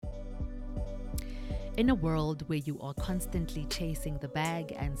In a world where you are constantly chasing the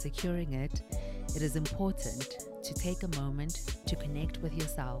bag and securing it, it is important to take a moment to connect with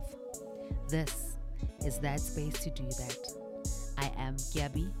yourself. This is that space to do that. I am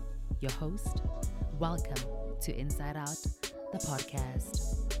Gabby, your host. Welcome to Inside Out, the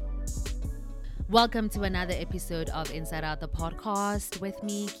podcast. Welcome to another episode of Inside Out the Podcast with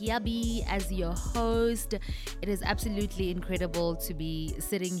me, Gabby, as your host. It is absolutely incredible to be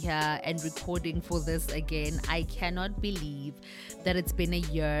sitting here and recording for this again. I cannot believe that it's been a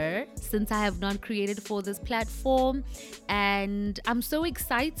year since I have not created for this platform, and I'm so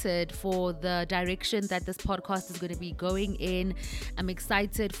excited for the direction that this podcast is going to be going in. I'm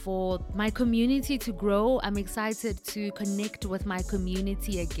excited for my community to grow. I'm excited to connect with my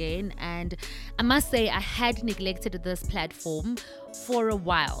community again, and I must say I had neglected this platform for a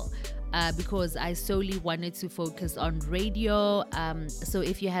while because I solely wanted to focus on radio. So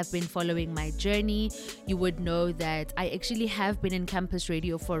if you have been following my journey, you would know that I actually have been in campus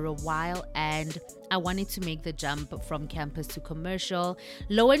radio for a while, and I wanted to make the jump from campus to commercial.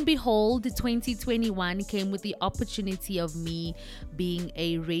 Lo and behold, 2021 came with the opportunity of me being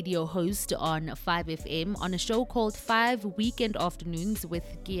a radio host on 5FM on a show called 5 Weekend Afternoons with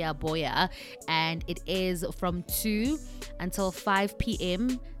Gia Boya, and it is from 2 until 5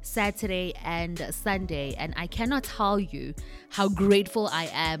 p.m. Saturday and Sunday. And I cannot tell you how grateful I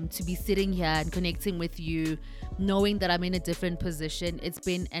am to be sitting here and connecting with you, knowing that I'm in a different position. It's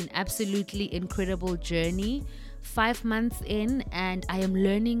been an absolutely incredible journey. 5 months in, and I am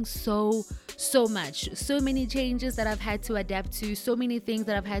learning so much. So many changes that I've had to adapt to, so many things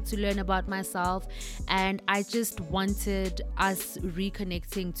that I've had to learn about myself. And I just wanted us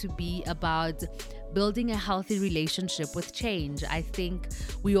reconnecting to be about building a healthy relationship with change. I think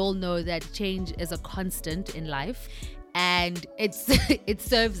we all know that change is a constant in life, and it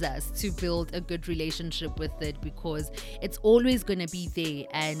serves us to build a good relationship with it, because it's always going to be there,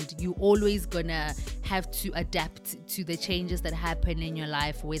 and you always going to have to adapt to the changes that happen in your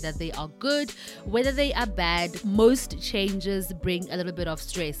life, whether they are good, whether they are bad. Most changes bring a little bit of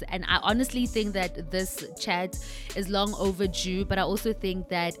stress, and I honestly think that this chat is long overdue, but I also think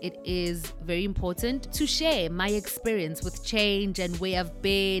that it is very important to share my experience with change and where I've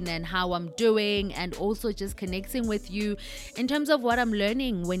been and how I'm doing, and also just connecting with you in terms of what I'm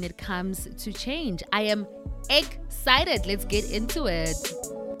learning when it comes to change. I am excited. Let's get into it.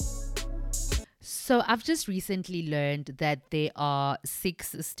 So I've just recently learned that there are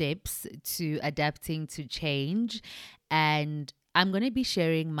 6 steps to adapting to change, and I'm going to be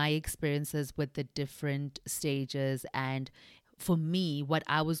sharing my experiences with the different stages and for me, what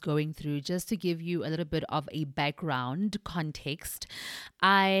I was going through. Just to give you a little bit of a background context,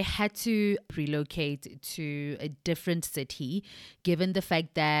 I had to relocate to a different city, given the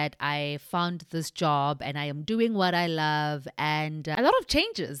fact that I found this job and I am doing what I love, and a lot of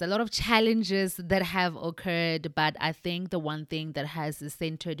changes, a lot of challenges that have occurred. But I think the one thing that has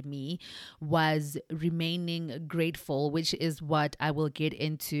centered me was remaining grateful, which is what I will get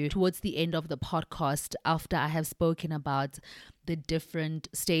into towards the end of the podcast after I have spoken about the different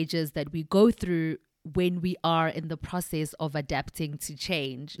stages that we go through when we are in the process of adapting to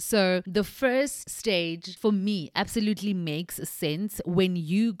change. So the first stage for me absolutely makes sense when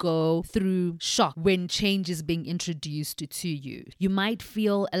you go through shock, when change is being introduced to you. You might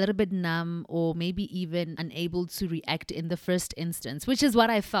feel a little bit numb or maybe even unable to react in the first instance, which is what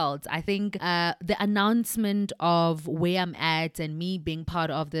I felt. I think the announcement of where I'm at and me being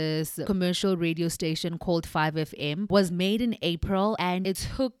part of this commercial radio station called 5FM was made in April, and it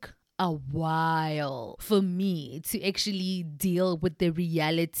took a while for me to actually deal with the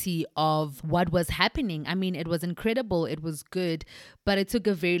reality of what was happening. I mean, it was incredible, it was good, but it took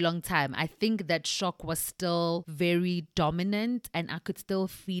a very long time. I think that shock was still very dominant, and I could still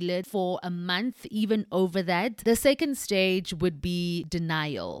feel it for a month, even over that. The second stage would be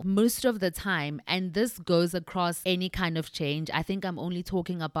denial most of the time, and this goes across any kind of change. I think I'm only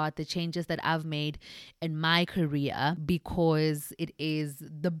talking about the changes that I've made in my career, because it is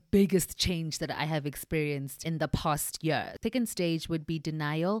the biggest change that I have experienced in the past year. Second stage would be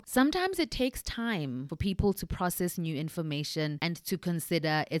denial. Sometimes it takes time for people to process new information and to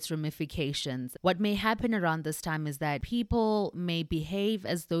consider its ramifications. What may happen around this time is that people may behave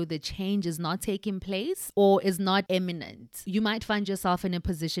as though the change is not taking place or is not imminent. You might find yourself in a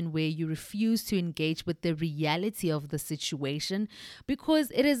position where you refuse to engage with the reality of the situation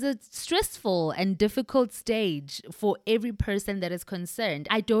because it is a stressful and difficult stage for every person that is concerned.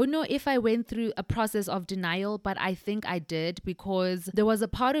 I don't know if I went through a process of denial, but I think I did, because there was a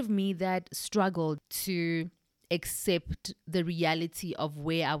part of me that struggled to accept the reality of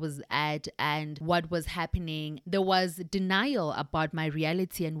where I was at and what was happening. There was denial about my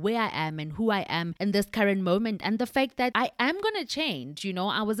reality and where I am and who I am in this current moment, and the fact that I am going to change.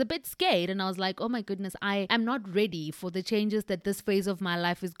 I was a bit scared, and I was like, oh my goodness, I am not ready for the changes that this phase of my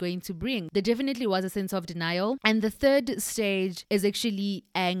life is going to bring. There definitely was a sense of denial. And the third stage is actually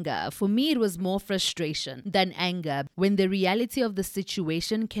anger. For me, it was more frustration than anger. When the reality of the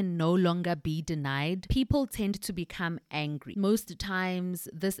situation can no longer be denied, people tend to become angry. Most times,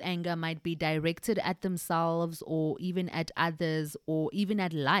 this anger might be directed at themselves or even at others or even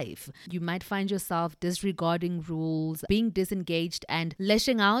at life. You might find yourself disregarding rules, being disengaged and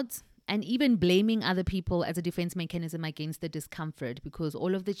lashing out, and even blaming other people as a defense mechanism against the discomfort, because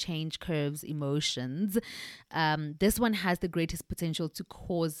all of the change curves emotions, this one has the greatest potential to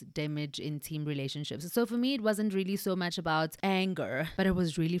cause damage in team relationships. So for me, it wasn't really so much about anger, but it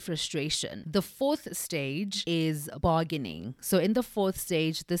was really frustration. The fourth stage is bargaining. So in the fourth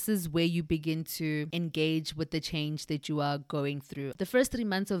stage, this is where you begin to engage with the change that you are going through. The first 3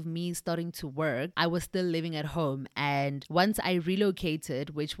 months of me starting to work, I was still living at home. And once I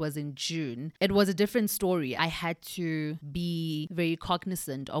relocated, which was in June, it was a different story. I had to be very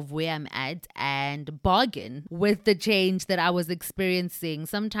cognizant of where I'm at and bargain with the change that I was experiencing.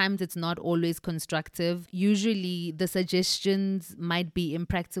 Sometimes it's not always constructive. Usually the suggestions might be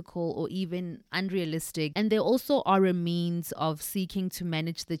impractical or even unrealistic. And they also are a means of seeking to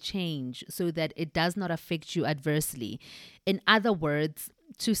manage the change so that it does not affect you adversely. In other words,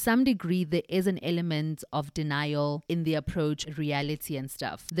 to some degree, there is an element of denial in the approach, reality and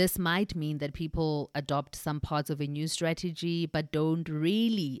stuff. This might mean that people adopt some parts of a new strategy, but don't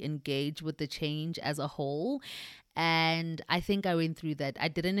really engage with the change as a whole. And I think I went through that. I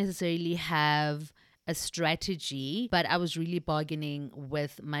didn't necessarily have a strategy, but I was really bargaining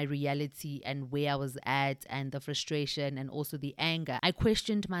with my reality and where I was at and the frustration and also the anger. I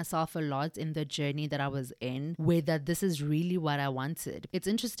questioned myself a lot in the journey that I was in, whether this is really what I wanted. It's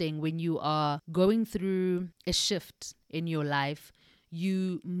interesting when you are going through a shift in your life,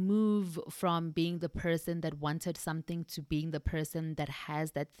 you move from being the person that wanted something to being the person that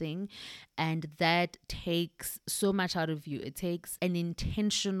has that thing. And that takes so much out of you. It takes an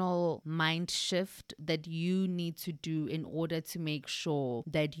intentional mind shift that you need to do in order to make sure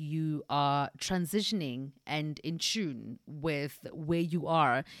that you are transitioning and in tune with where you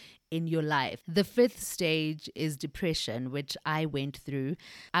are in your life. The fifth stage is depression, which I went through.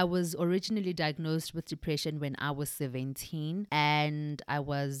 I was originally diagnosed with depression when I was 17, and I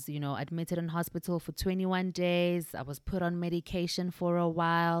was, admitted in hospital for 21 days. I was put on medication for a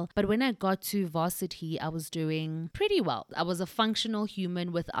while. But when I got to varsity, I was doing pretty well. I was a functional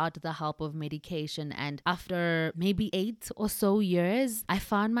human without the help of medication. And after maybe 8 or so years, I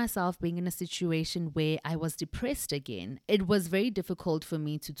found myself being in a situation where I was depressed again. It was very difficult for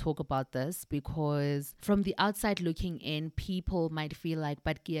me to talk about this because from the outside looking in, people might feel like,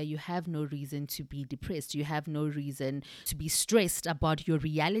 but Gia, you have no reason to be depressed. You have no reason to be stressed about your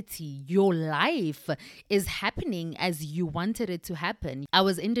reality. Your life is happening as you wanted it to happen. I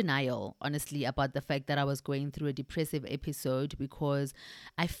was in denial, honestly, about the fact that I was going through a depressive episode because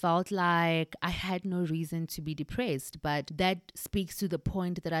I felt like I had no reason to be depressed. But that speaks to the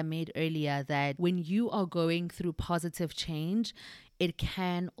point that I made earlier, that when you are going through positive change, it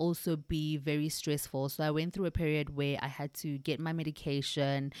can also be very stressful. So I went through a period where I had to get my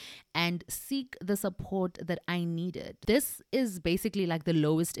medication and seek the support that I needed. This is basically like the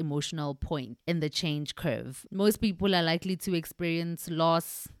lowest emotional point in the change curve. Most people are likely to experience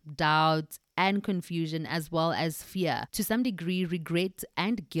loss, doubt, and confusion, as well as fear. To some degree, regret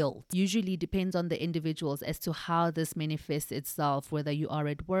and guilt usually depends on the individuals as to how this manifests itself, whether you are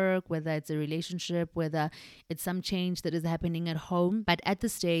at work, whether it's a relationship, whether it's some change that is happening at home. But at the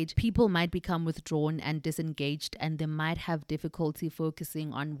stage, people might become withdrawn and disengaged, and they might have difficulty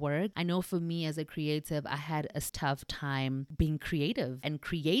focusing on work. I know for me as a creative, I had a tough time being creative and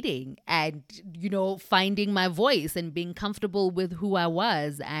creating and, finding my voice and being comfortable with who I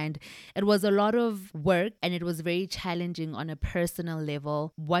was. And it was a lot of work, and it was very challenging on a personal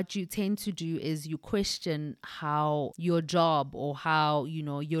level. What you tend to do is you question how your job or how,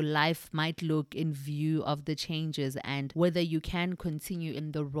 your life might look in view of the changes and whether you can continue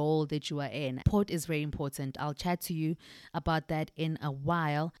in the role that you are in. Support is very important. I'll chat to you about that in a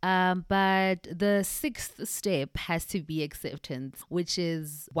while. But the sixth step has to be acceptance, which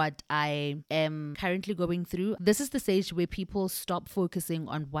is what I am currently going through. This is the stage where people stop focusing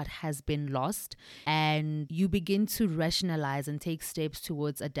on what has been lost, and you begin to rationalize and take steps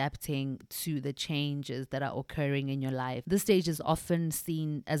towards adapting to the changes that are occurring in your life. This stage is often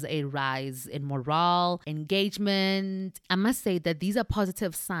seen as a rise in morale, engagement. I must say that these are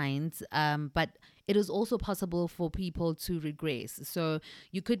positive signs, but it is also possible for people to regress. So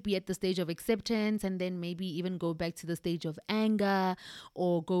you could be at the stage of acceptance and then maybe even go back to the stage of anger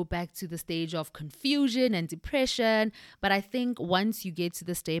or go back to the stage of confusion and depression. But I think once you get to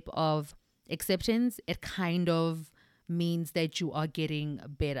the step of acceptance, it kind of means that you are getting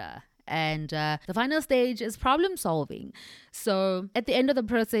better. And the final stage is problem solving. So at the end of the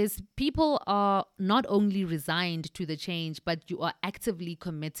process, people are not only resigned to the change, but you are actively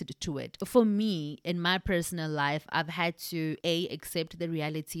committed to it. For me, in my personal life, I've had to accept the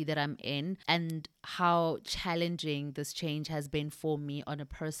reality that I'm in and how challenging this change has been for me on a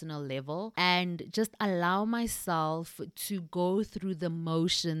personal level, and just allow myself to go through the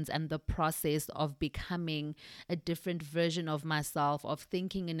motions and the process of becoming a different version of myself, of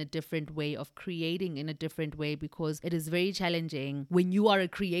thinking in a different way, of creating in a different way, because it is very challenging when you are a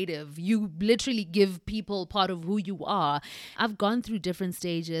creative. You literally give people part of who you are. I've gone through different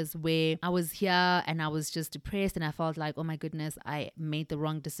stages where I was here and I was just depressed and I felt like, oh my goodness, I made the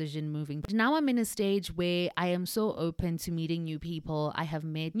wrong decision moving. But now I'm in a stage where I am so open to meeting new people. I have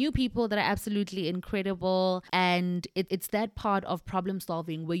met new people that are absolutely incredible, and it's that part of problem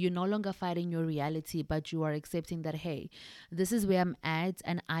solving where you're no longer fighting your reality, but you are accepting that, hey, this is where I'm at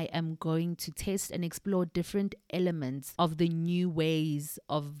and I am going to test and explore different elements of the new ways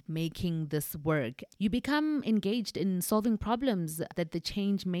of making this work. You become engaged in solving problems that the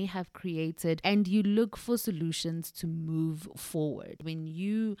change may have created, and you look for solutions to move forward. When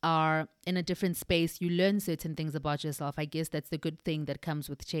you are in a different space, you learn certain things about yourself. I guess that's the good thing that comes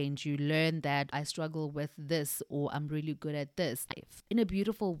with change. You learn that I struggle with this, or I'm really good at this. In a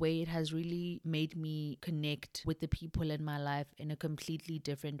beautiful way, it has really made me connect with the people in my life in a completely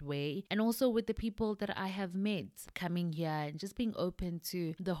different way, and also with the people that I have met coming here and just being open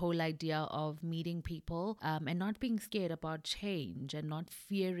to the whole idea of meeting people, and not being scared about change and not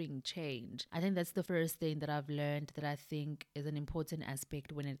fearing change. I think that's the first thing that I've learned that I think is an important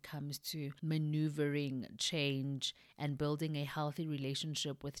aspect when it comes to maneuvering change and building a healthy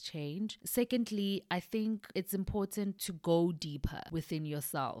relationship with change. Secondly, I think it's important to go deeper within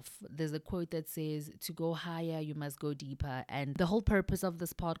yourself. There's a quote that says, to go higher, you must go deeper. And the whole purpose of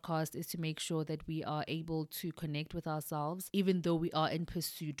this podcast is to make sure that we are able to connect with ourselves, even though we are in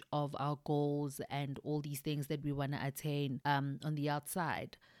pursuit of our goals and all these things that we want to attain on the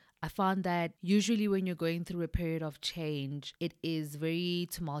outside. I found that usually when you're going through a period of change, it is very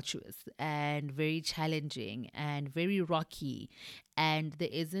tumultuous and very challenging and very rocky, and there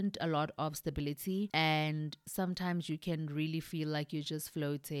isn't a lot of stability, and sometimes you can really feel like you're just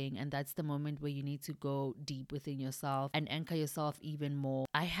floating, and that's the moment where you need to go deep within yourself and anchor yourself even more.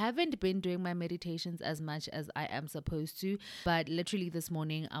 I haven't been doing my meditations as much as I am supposed to, but literally this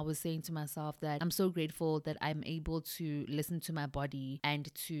morning I was saying to myself that I'm so grateful that I'm able to listen to my body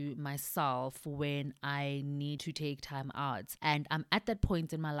and to myself when I need to take time out. And I'm at that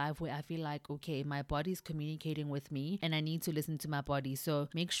point in my life where I feel like, okay, my body's communicating with me and I need to listen to my body. So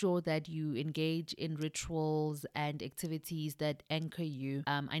make sure that you engage in rituals and activities that anchor you.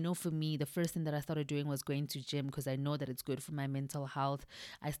 I know for me, the first thing that I started doing was going to gym, because I know that it's good for my mental health.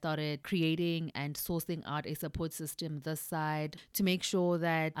 I started creating and sourcing out a support system this side to make sure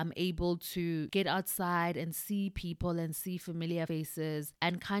that I'm able to get outside and see people and see familiar faces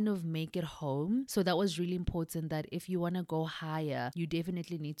and kind of make it home. So that was really important, that if you want to go higher, you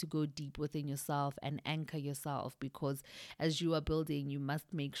definitely need to go deep within yourself and anchor yourself, because as you are building, you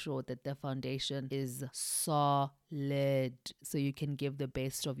must make sure that the foundation is solid so you can give the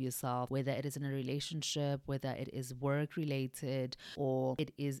best of yourself, whether it is in a relationship, whether it is work related, or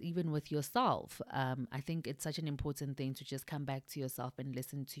it is even with yourself. I think it's such an important thing to just come back to yourself and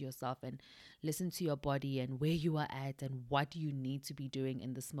listen to yourself and listen to your body and where you are at and what you need to be doing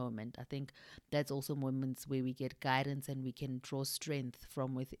in this moment. I think that's also moments where we get guidance and we can draw strength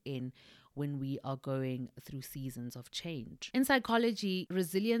from within when we are going through seasons of change. In psychology,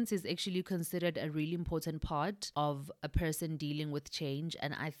 resilience is actually considered a really important part of a person dealing with change.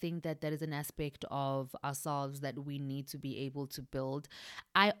 And I think that that is an aspect of ourselves that we need to be able to build.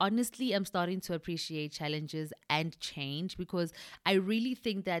 I honestly am starting to appreciate challenges and change, because I really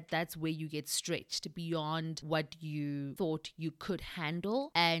think that that's where you get stretched beyond what you thought you could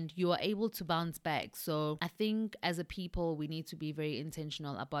handle and you are able to bounce back. So I think as a people, we need to be very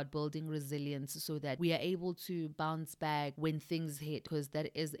intentional about building resilience so that we are able to bounce back when things hit, because that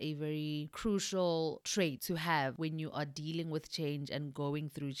is a very crucial trait to have have when you are dealing with change and going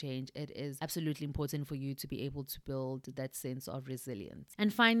through change, it is absolutely important for you to be able to build that sense of resilience.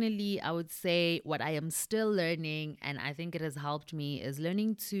 And finally, I would say what I am still learning, and I think it has helped me, is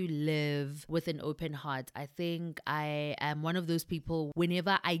learning to live with an open heart. I think I am one of those people,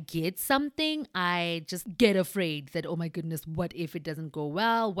 whenever I get something, I just get afraid that, oh my goodness, what if it doesn't go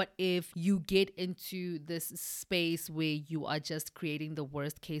well? What if you get into this space where you are just creating the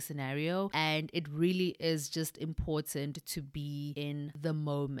worst case scenario? And it really is just important to be in the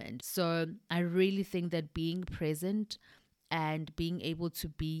moment. So I really think that being present and being able to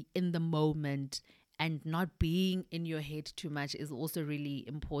be in the moment and not being in your head too much is also really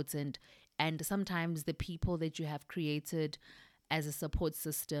important. And sometimes the people that you have created as a support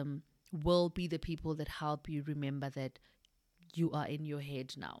system will be the people that help you remember that you are in your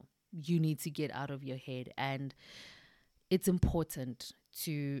head now. You need to get out of your head. And it's important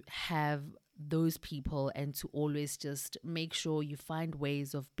to have those people and to always just make sure you find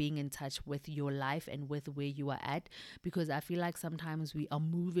ways of being in touch with your life and with where you are at, because I feel like sometimes we are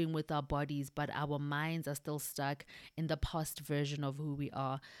moving with our bodies, but our minds are still stuck in the past version of who we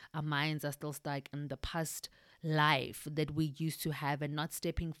are. Our minds are still stuck in the past life that we used to have and not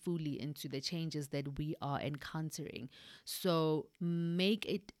stepping fully into the changes that we are encountering. So make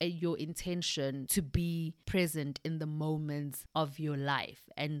it your intention to be present in the moments of your life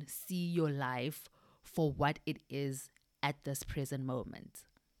and see your life for what it is at this present moment.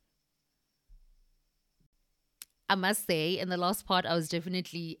 I must say, in the last part, I was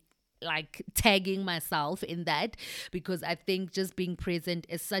definitely like tagging myself in that, because I think just being present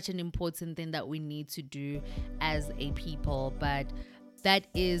is such an important thing that we need to do as a people. But that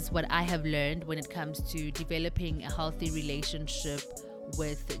is what I have learned when it comes to developing a healthy relationship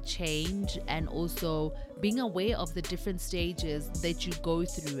with change and also being aware of the different stages that you go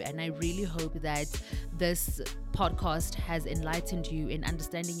through. And I really hope that this podcast has enlightened you in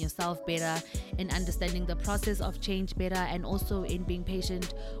understanding yourself better, in understanding the process of change better, and also in being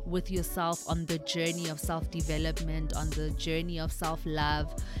patient with yourself on the journey of self-development, on the journey of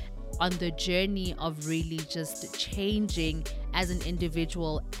self-love, on the journey of really just changing as an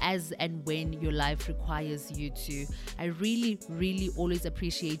individual as and when your life requires you to. I really, really always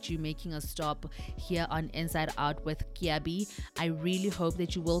appreciate you making a stop here on Inside Out with Kiabi. I really hope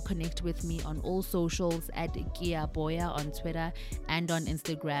that you will connect with me on all socials at Kiaboya on Twitter and on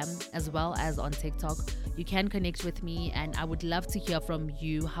Instagram, as well as on TikTok. You can connect with me, and I would love to hear from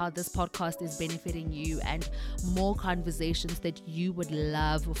you how this podcast is benefiting you and more conversations that you would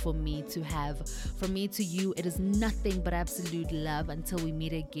love for me to have. From me to you, it is nothing but absolute love. Until we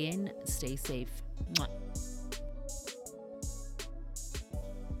meet again, stay safe. Mwah.